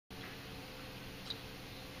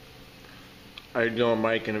How you doing,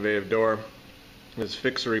 Mike? Innovative Door. This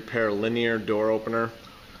fix or repair linear door opener,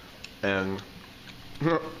 and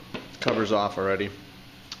covers off already.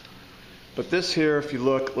 But this here, if you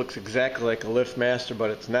look, looks exactly like a liftmaster,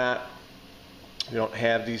 but it's not. You don't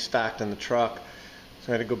have these stocked in the truck,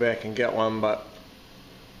 so I had to go back and get one. But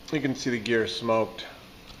you can see the gear smoked.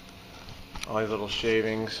 All these little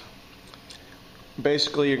shavings.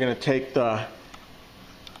 Basically, you're going to take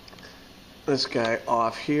this guy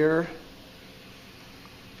off here.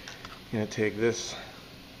 You're going to take this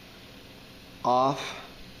off,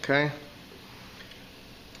 okay?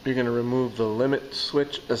 You're going to remove the limit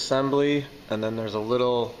switch assembly, and then there's a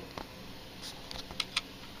little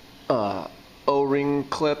O-ring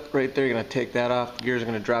clip right there. You're going to take that off. The gears are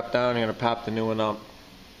going to drop down. You're going to pop the new one up.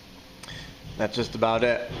 That's just about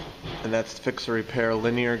it. And that's the fix or repair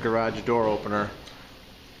linear garage door opener.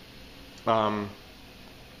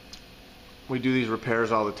 We do these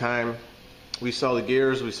repairs all the time. We sell the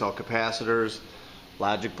gears, we sell capacitors,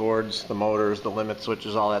 logic boards, the motors, the limit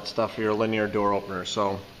switches, all that stuff for your linear door opener.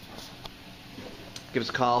 So give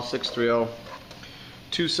us a call,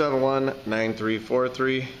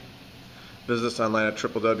 630-271-9343. Visit us online at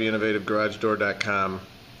www.innovativegaragedoor.com.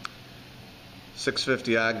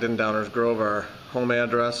 650 Ogden, Downers Grove, our home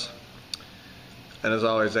address. And as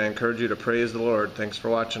always, I encourage you to praise the Lord. Thanks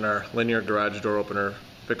for watching our linear garage door opener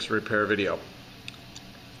fix repair video.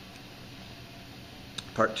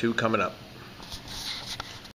 Part 2 coming up.